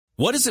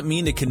What does it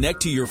mean to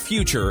connect to your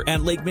future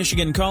at Lake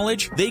Michigan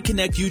College? They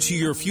connect you to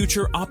your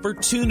future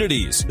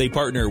opportunities. They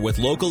partner with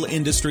local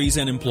industries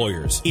and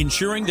employers,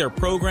 ensuring their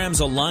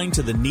programs align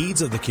to the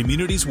needs of the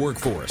community's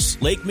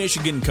workforce. Lake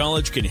Michigan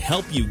College can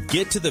help you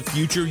get to the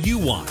future you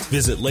want.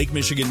 Visit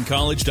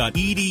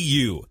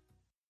lakemichigancollege.edu.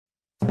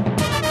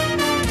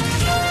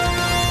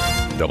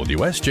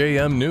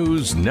 WSJM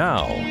News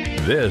Now.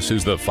 This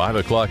is the 5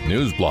 o'clock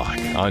news block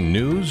on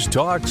News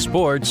Talk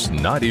Sports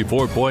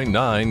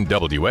 94.9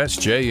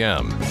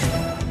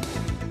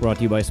 WSJM. Brought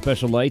to you by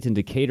Special Light in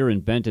Decatur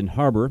and Benton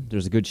Harbor.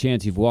 There's a good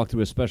chance you've walked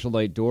through a Special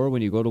Light door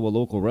when you go to a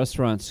local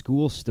restaurant,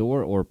 school,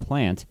 store, or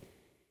plant.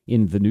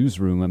 In the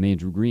newsroom, I'm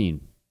Andrew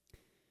Green.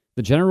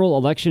 The general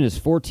election is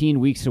 14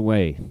 weeks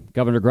away.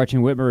 Governor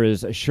Gretchen Whitmer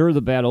is sure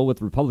the battle with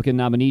Republican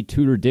nominee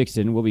Tudor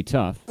Dixon will be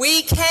tough.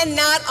 We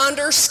cannot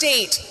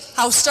understate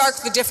how stark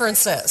the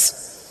difference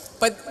is.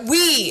 But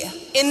we,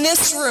 in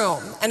this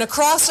room and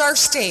across our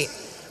state,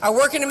 are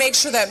working to make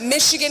sure that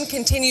Michigan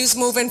continues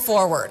moving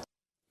forward.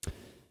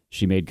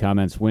 She made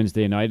comments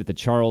Wednesday night at the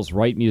Charles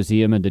Wright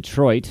Museum in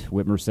Detroit.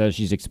 Whitmer says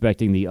she's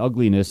expecting the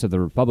ugliness of the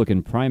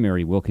Republican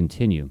primary will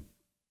continue.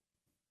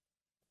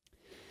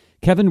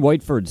 Kevin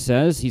Whiteford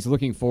says he's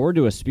looking forward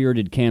to a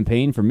spirited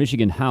campaign for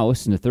Michigan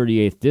House in the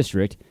 38th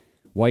District.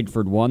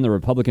 Whiteford won the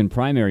Republican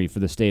primary for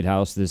the State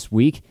House this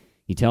week.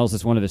 He tells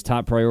us one of his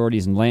top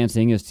priorities in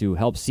Lansing is to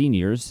help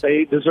seniors.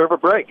 They deserve a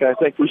break. I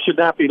think we should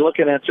not be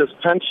looking at just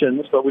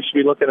pensions, but we should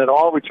be looking at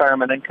all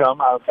retirement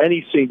income of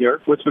any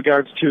senior with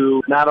regards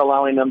to not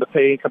allowing them to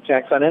pay income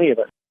tax on any of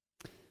it.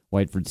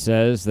 Whiteford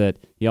says that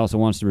he also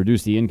wants to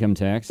reduce the income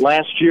tax.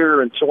 Last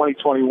year in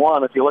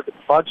 2021, if you look at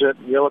the budget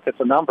and you look at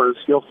the numbers,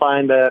 you'll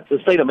find that the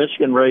state of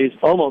Michigan raised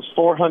almost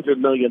 $400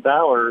 million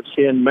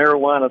in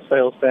marijuana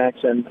sales tax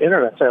and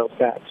internet sales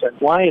tax. And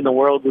why in the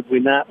world would we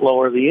not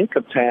lower the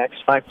income tax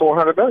by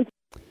 $400 million?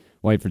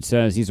 Whiteford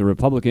says he's a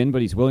Republican,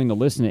 but he's willing to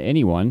listen to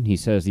anyone. He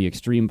says the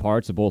extreme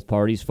parts of both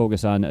parties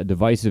focus on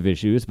divisive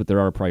issues, but there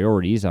are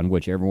priorities on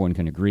which everyone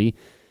can agree.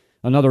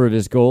 Another of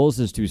his goals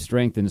is to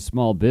strengthen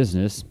small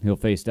business. He'll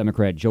face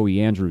Democrat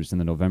Joey Andrews in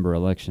the November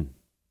election.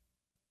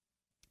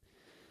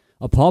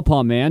 A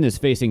Paw man is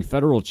facing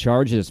federal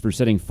charges for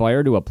setting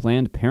fire to a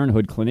Planned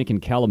Parenthood clinic in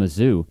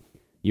Kalamazoo.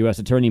 U.S.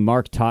 Attorney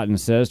Mark Totten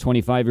says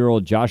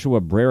 25-year-old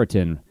Joshua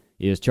Brereton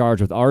is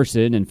charged with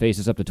arson and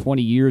faces up to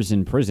 20 years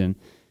in prison.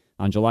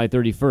 On July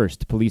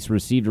 31st, police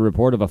received a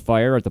report of a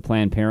fire at the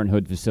Planned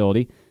Parenthood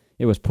facility.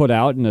 It was put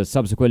out, and a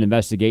subsequent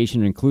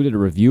investigation included a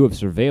review of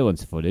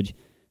surveillance footage.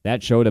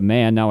 That showed a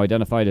man, now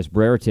identified as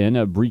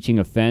Brereton, breaching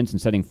a fence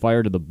and setting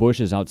fire to the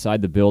bushes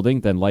outside the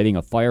building, then lighting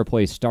a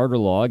fireplace starter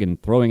log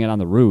and throwing it on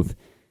the roof.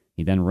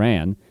 He then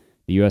ran.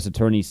 The U.S.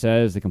 Attorney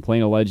says the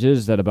complaint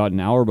alleges that about an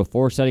hour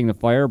before setting the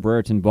fire,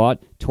 Brereton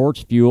bought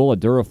torch fuel, a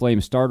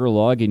Duraflame starter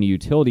log, and a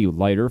utility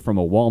lighter from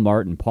a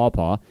Walmart in Paw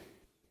Paw.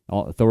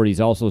 Authorities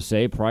also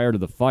say prior to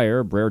the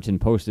fire, Brereton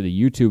posted a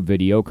YouTube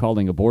video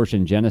calling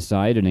abortion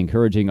genocide and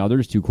encouraging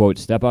others to, quote,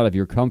 step out of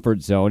your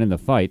comfort zone in the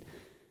fight.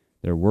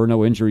 There were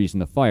no injuries in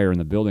the fire, and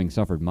the building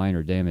suffered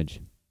minor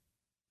damage.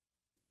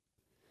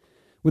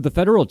 With the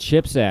Federal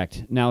CHIPS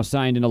Act now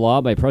signed into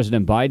law by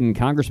President Biden,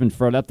 Congressman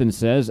Fred Upton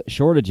says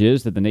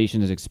shortages that the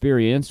nation has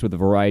experienced with a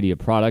variety of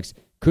products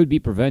could be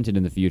prevented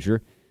in the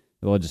future.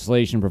 The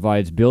legislation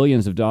provides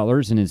billions of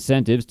dollars in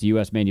incentives to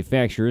U.S.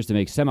 manufacturers to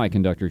make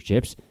semiconductor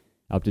chips.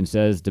 Upton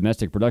says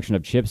domestic production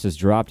of chips has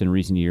dropped in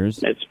recent years.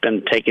 It's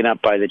been taken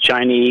up by the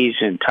Chinese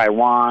and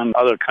Taiwan,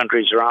 other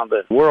countries around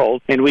the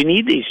world, and we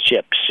need these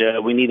chips.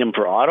 We need them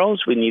for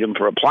autos, we need them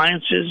for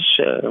appliances,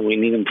 we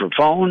need them for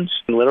phones.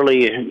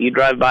 Literally, you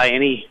drive by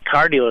any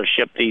car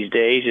dealership these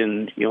days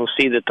and you'll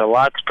see that the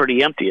lot's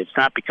pretty empty. It's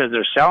not because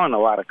they're selling a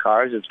lot of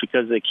cars, it's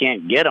because they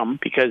can't get them,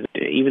 because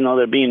even though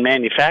they're being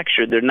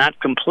manufactured, they're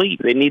not complete.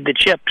 They need the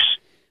chips.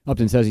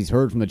 Upton says he's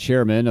heard from the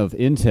chairman of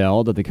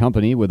Intel that the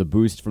company, with a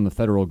boost from the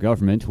federal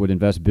government, would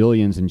invest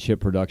billions in chip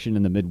production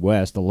in the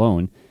Midwest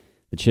alone.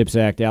 The CHIPS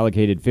Act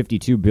allocated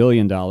 $52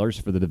 billion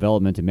for the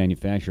development and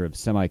manufacture of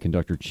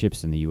semiconductor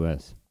chips in the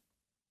U.S.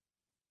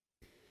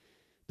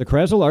 The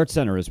Krasl Art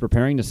Center is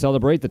preparing to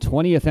celebrate the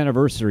 20th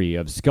anniversary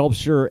of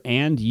sculpture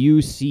And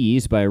You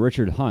Seas by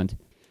Richard Hunt.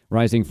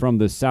 Rising from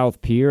the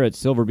South Pier at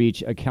Silver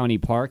Beach County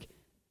Park,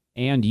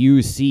 And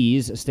You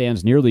Seas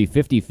stands nearly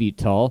 50 feet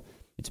tall.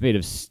 It's made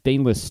of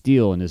stainless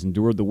steel and has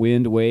endured the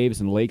wind,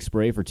 waves, and lake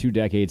spray for 2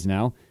 decades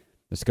now.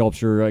 The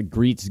sculpture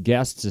greets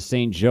guests as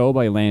St. Joe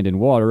by land and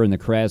water, and the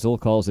Krasl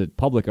calls it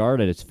public art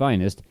at its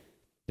finest.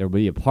 There will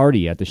be a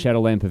party at the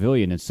Shadowland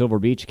Pavilion in Silver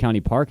Beach County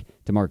Park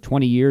to mark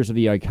 20 years of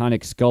the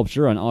iconic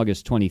sculpture on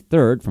August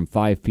 23rd from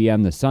 5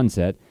 p.m. to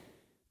sunset.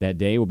 That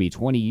day will be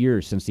 20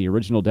 years since the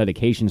original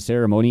dedication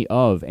ceremony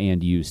of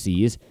And You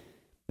Seas.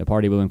 The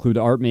party will include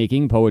art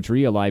making,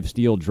 poetry, a live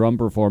steel drum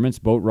performance,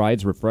 boat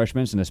rides,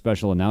 refreshments, and a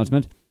special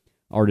announcement.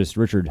 Artist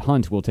Richard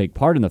Hunt will take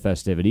part in the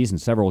festivities, and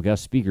several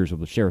guest speakers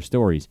will share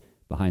stories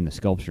behind the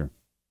sculpture.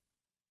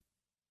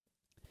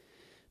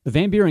 The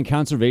Van Buren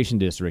Conservation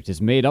District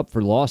is made up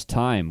for lost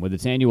time with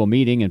its annual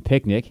meeting and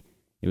picnic.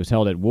 It was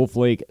held at Wolf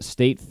Lake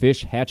State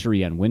Fish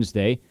Hatchery on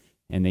Wednesday.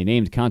 And they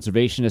named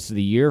Conservationists of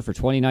the Year for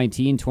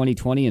 2019,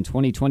 2020, and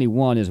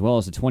 2021, as well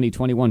as the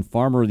 2021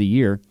 Farmer of the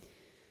Year.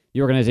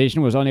 The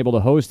organization was unable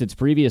to host its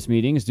previous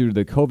meetings due to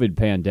the COVID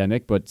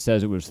pandemic, but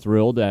says it was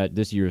thrilled at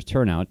this year's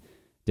turnout.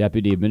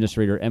 Deputy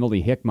Administrator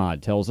Emily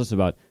Hickmott tells us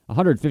about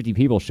 150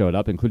 people showed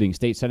up, including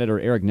State Senator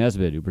Eric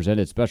Nesbitt, who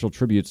presented special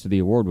tributes to the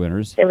award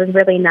winners. It was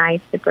really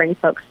nice to bring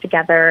folks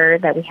together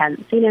that we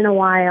hadn't seen in a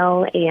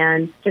while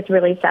and just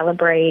really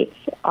celebrate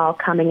all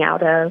coming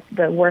out of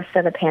the worst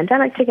of the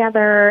pandemic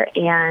together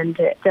and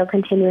still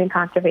continuing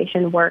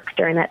conservation work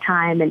during that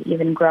time and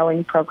even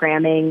growing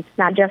programming,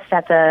 not just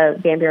at the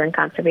Van Buren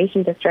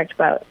Conservation District,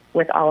 but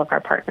with all of our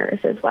partners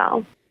as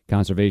well.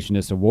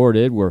 Conservationists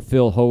awarded were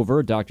Phil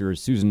Hover, Dr.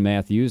 Susan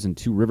Matthews, and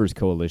Two Rivers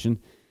Coalition.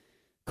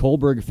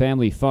 Kohlberg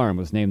Family Farm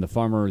was named the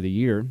Farmer of the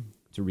Year.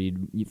 To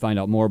find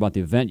out more about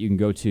the event, you can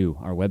go to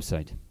our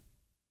website.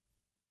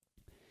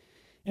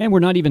 And we're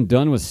not even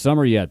done with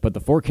summer yet, but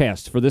the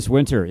forecast for this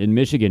winter in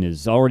Michigan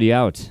is already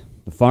out.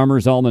 The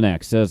Farmer's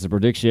Almanac says the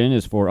prediction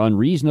is for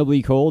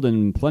unreasonably cold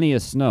and plenty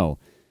of snow.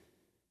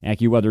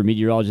 AccuWeather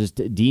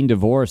meteorologist Dean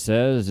DeVore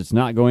says it's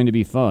not going to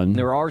be fun.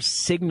 There are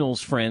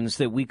signals, friends,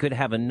 that we could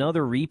have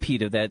another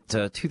repeat of that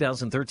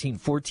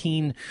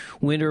 2013-14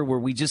 winter where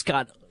we just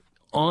got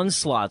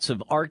onslaughts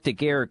of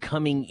Arctic air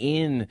coming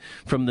in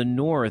from the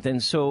north.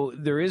 And so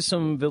there is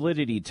some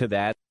validity to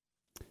that.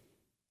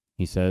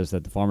 He says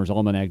that the Farmer's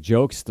Almanac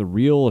jokes the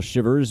real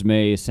shivers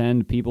may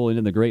send people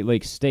into the Great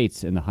Lakes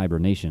states in the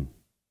hibernation.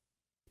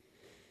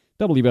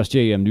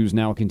 WSJM News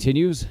Now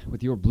continues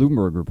with your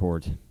Bloomberg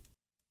report.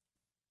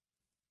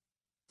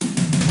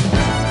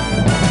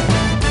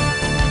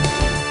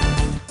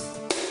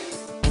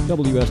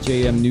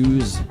 WSJM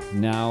News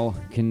Now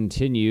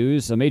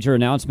continues. A major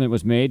announcement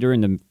was made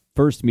during the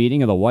first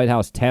meeting of the White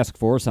House Task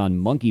Force on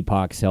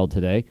Monkeypox held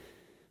today.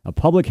 A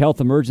public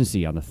health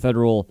emergency on the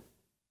federal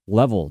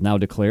level now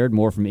declared.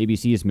 More from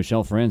ABC's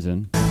Michelle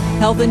Franzen.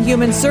 Health and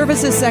Human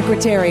Services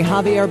Secretary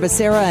Javier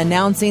Becerra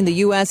announcing the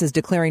U.S. is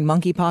declaring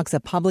monkeypox a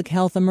public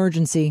health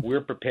emergency.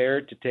 We're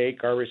prepared to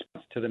take our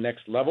response to the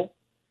next level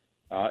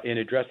in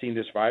addressing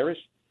this virus,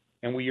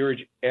 and we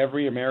urge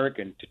every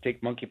American to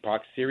take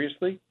monkeypox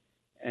seriously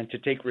and to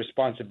take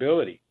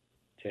responsibility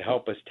to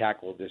help us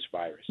tackle this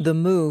virus. The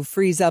move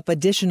frees up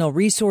additional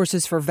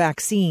resources for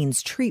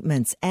vaccines,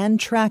 treatments, and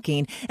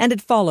tracking, and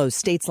it follows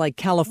states like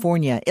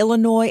California,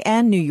 Illinois,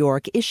 and New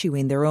York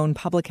issuing their own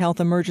public health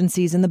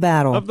emergencies in the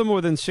battle. Of the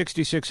more than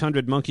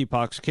 6,600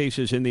 monkeypox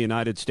cases in the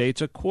United States,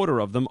 a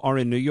quarter of them are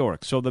in New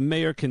York, so the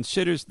mayor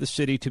considers the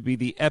city to be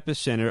the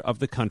epicenter of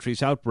the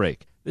country's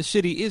outbreak. The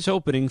city is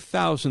opening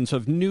thousands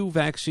of new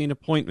vaccine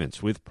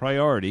appointments, with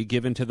priority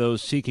given to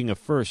those seeking a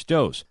first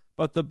dose.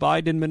 But the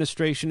Biden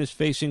administration is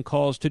facing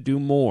calls to do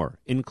more,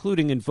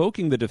 including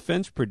invoking the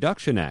Defense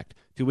Production Act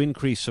to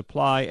increase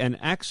supply and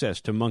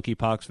access to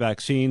monkeypox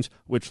vaccines,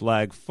 which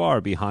lag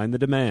far behind the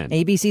demand.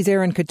 ABC's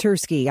Aaron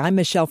Katursky. I'm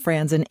Michelle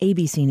Franzen,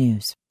 ABC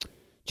News.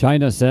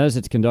 China says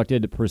it's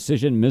conducted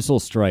precision missile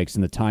strikes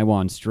in the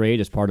Taiwan Strait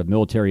as part of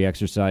military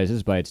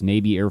exercises by its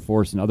Navy, Air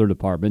Force, and other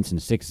departments in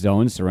 6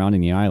 zones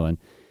surrounding the island.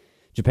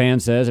 Japan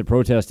says it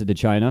protested to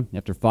China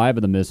after 5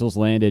 of the missiles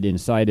landed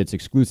inside its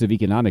exclusive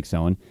economic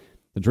zone.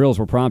 The drills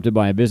were prompted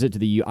by a visit to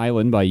the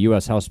island by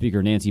U.S. House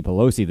Speaker Nancy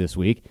Pelosi this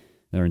week.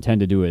 They're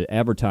intended to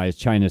advertise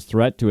China's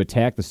threat to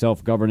attack the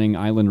self-governing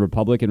island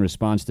republic in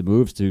response to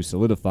moves to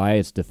solidify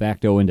its de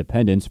facto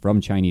independence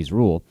from Chinese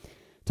rule.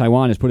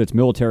 Taiwan has put its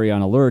military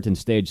on alert and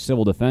staged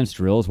civil defense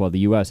drills, while the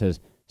U.S. has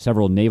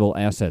several naval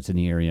assets in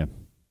the area.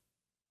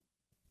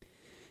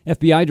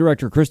 FBI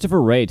Director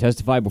Christopher Wray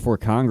testified before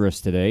Congress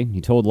today.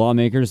 He told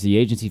lawmakers the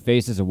agency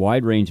faces a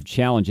wide range of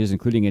challenges,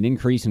 including an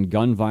increase in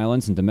gun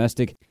violence and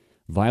domestic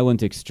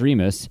violent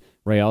extremists.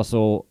 Wray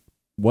also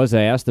was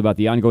asked about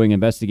the ongoing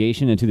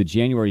investigation into the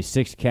January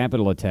 6th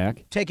Capitol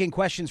attack. Taking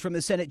questions from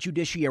the Senate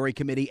Judiciary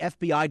Committee,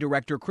 FBI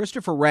Director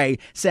Christopher Wray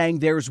saying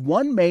there's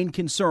one main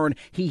concern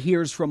he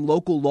hears from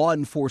local law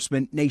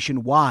enforcement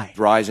nationwide: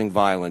 rising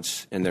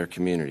violence in their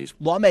communities.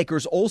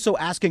 Lawmakers also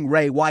asking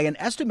Wray why an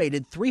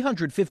estimated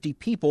 350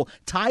 people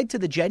tied to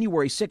the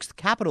January 6th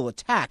Capitol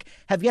attack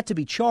have yet to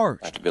be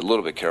charged. I have to be a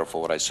little bit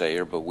careful what I say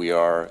here, but we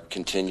are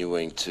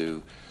continuing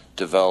to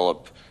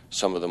develop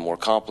some of the more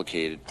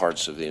complicated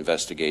parts of the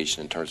investigation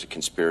in terms of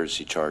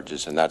conspiracy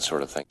charges and that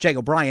sort of thing. Jay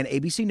O'Brien,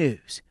 ABC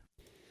News.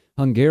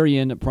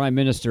 Hungarian Prime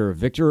Minister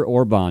Viktor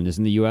Orban is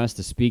in the U.S.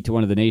 to speak to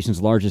one of the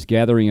nation's largest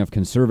gathering of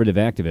conservative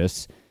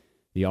activists.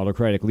 The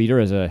autocratic leader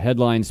has a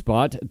headline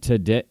spot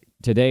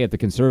today at the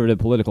Conservative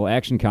Political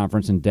Action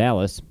Conference in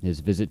Dallas. His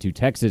visit to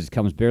Texas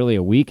comes barely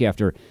a week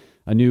after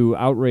a new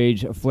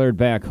outrage flared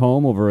back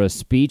home over a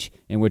speech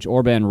in which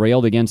Orban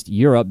railed against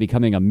Europe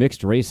becoming a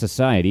mixed-race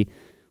society.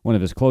 One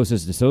of his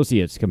closest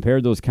associates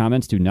compared those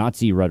comments to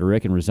Nazi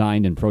rhetoric and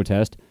resigned in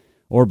protest.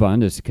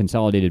 Orban has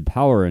consolidated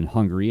power in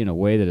Hungary in a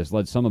way that has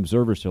led some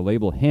observers to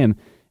label him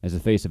as the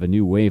face of a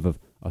new wave of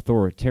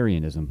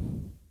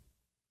authoritarianism.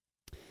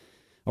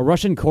 A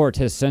Russian court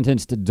has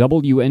sentenced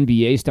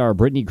WNBA star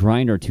Brittany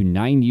Griner to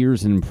 9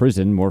 years in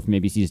prison. More from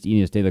ABC's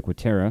Inés de la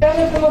Cuetera.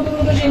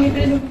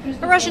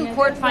 A Russian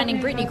court finding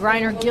Brittany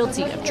Griner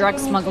guilty of drug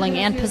smuggling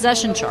and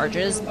possession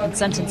charges and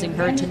sentencing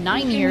her to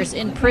 9 years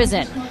in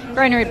prison.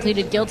 Griner had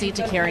pleaded guilty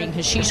to carrying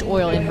hashish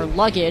oil in her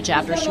luggage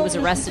after she was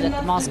arrested at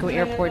the Moscow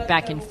airport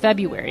back in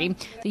February.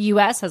 The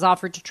U.S. has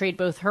offered to trade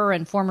both her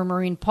and former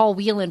Marine Paul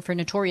Whelan for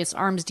notorious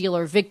arms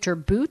dealer Victor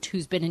Bout,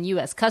 who's been in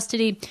U.S.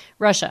 custody.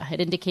 Russia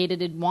had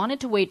indicated it wanted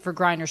to wait for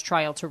Griner's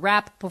trial to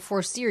wrap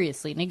before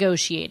seriously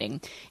negotiating.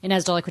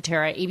 Inés de la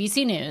Cuetera,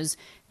 ABC News,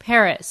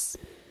 Paris.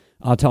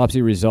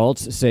 Autopsy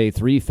results say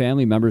 3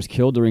 family members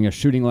killed during a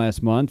shooting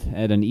last month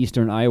at an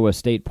eastern Iowa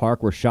state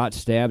park were shot,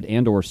 stabbed,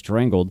 and or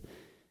strangled.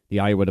 The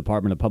Iowa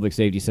Department of Public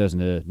Safety says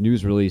in a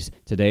news release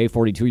today,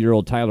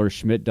 42-year-old Tyler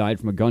Schmidt died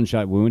from a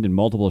gunshot wound and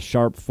multiple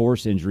sharp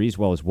force injuries,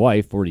 while his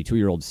wife,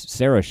 42-year-old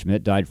Sarah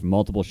Schmidt, died from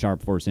multiple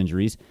sharp force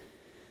injuries.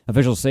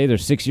 Officials say their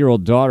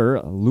 6-year-old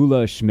daughter,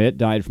 Lula Schmidt,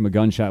 died from a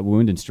gunshot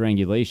wound and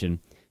strangulation.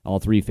 All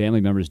 3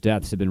 family members'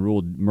 deaths have been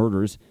ruled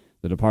murders.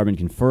 The department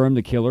confirmed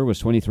the killer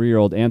was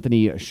 23-year-old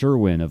Anthony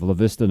Sherwin of La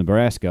Vista,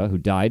 Nebraska, who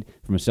died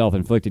from a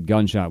self-inflicted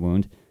gunshot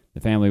wound.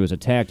 The family was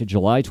attacked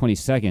July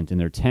 22nd in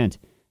their tent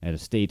at a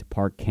state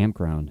park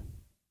campground.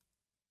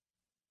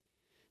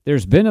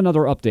 There's been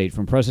another update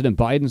from President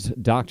Biden's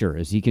doctor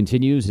as he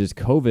continues his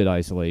COVID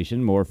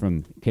isolation. More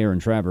from Karen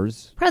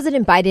Travers.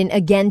 President Biden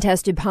again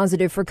tested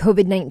positive for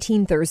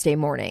COVID-19 Thursday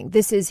morning.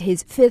 This is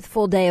his 5th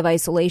full day of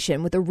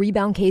isolation with a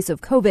rebound case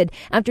of COVID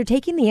after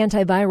taking the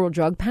antiviral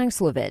drug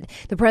Paxlovid.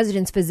 The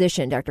president's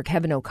physician, Dr.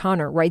 Kevin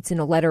O'Connor, writes in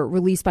a letter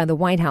released by the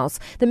White House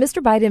that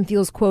Mr. Biden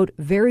feels, quote,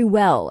 very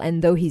well,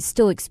 and though he's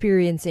still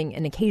experiencing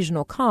an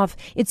occasional cough,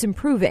 it's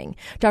improving.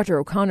 Dr.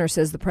 O'Connor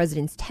says the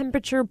president's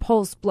temperature,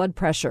 pulse, blood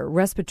pressure,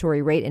 respiratory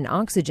rate, and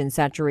oxygen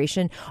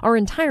saturation are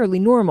entirely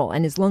normal,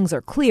 and his lungs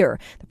are clear.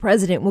 The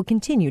president will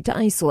continue to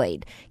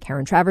isolate.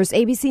 Karen Travers,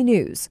 ABC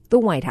News, the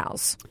White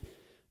House.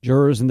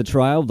 Jurors in the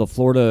trial of the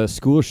Florida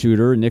school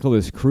shooter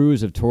Nicholas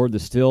Cruz have toured the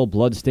still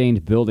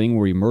blood-stained building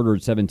where he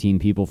murdered 17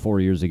 people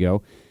 4 years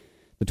ago.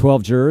 The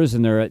 12 jurors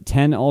and their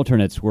 10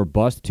 alternates were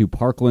bused to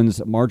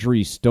Parkland's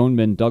Marjorie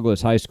Stoneman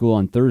Douglas High School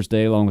on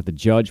Thursday, along with the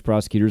judge,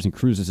 prosecutors, and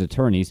Cruz's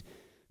attorneys.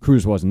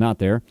 Cruz was not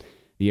there.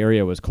 The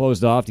area was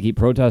closed off to keep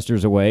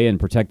protesters away and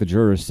protect the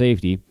jurors'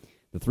 safety.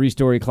 The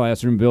 3-story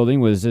classroom building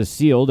was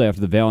sealed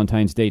after the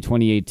Valentine's Day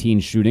 2018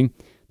 shooting.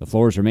 The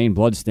floors remain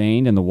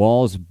blood-stained and the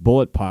walls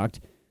bullet-pocked.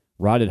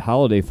 Rotted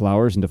holiday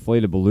flowers and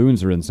deflated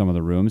balloons are in some of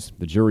the rooms.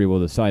 The jury will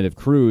decide if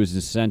Cruz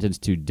is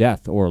sentenced to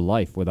death or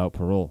life without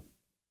parole.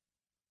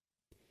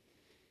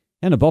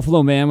 And a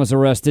Buffalo man was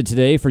arrested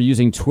today for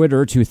using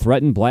Twitter to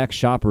threaten black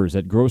shoppers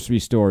at grocery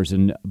stores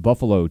in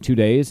Buffalo 2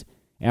 days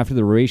after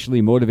the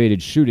racially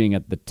motivated shooting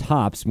at the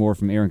Tops. More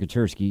from Aaron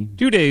Katersky.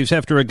 2 days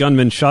after a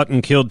gunman shot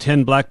and killed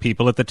 10 black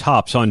people at the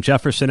Tops on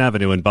Jefferson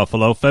Avenue in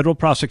Buffalo, federal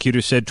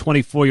prosecutors said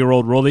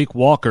 24-year-old Rolik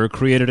Walker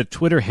created a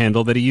Twitter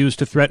handle that he used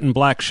to threaten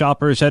black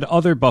shoppers at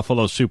other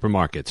Buffalo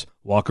supermarkets.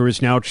 Walker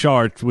is now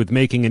charged with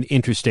making an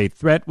interstate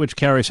threat, which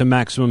carries a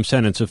maximum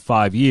sentence of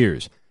 5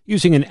 years.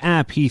 Using an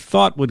app he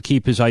thought would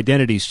keep his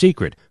identity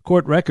secret,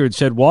 court records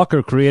said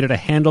Walker created a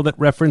handle that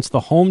referenced the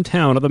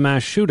hometown of the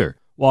mass shooter.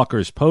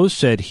 Walker's post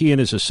said he and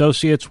his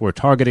associates were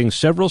targeting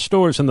several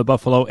stores in the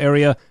Buffalo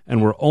area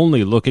and were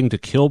only looking to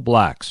kill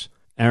blacks.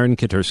 Aaron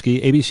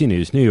Katersky, ABC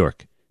News, New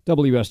York.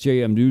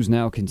 WSJM News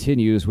now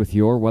continues with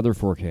your weather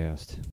forecast.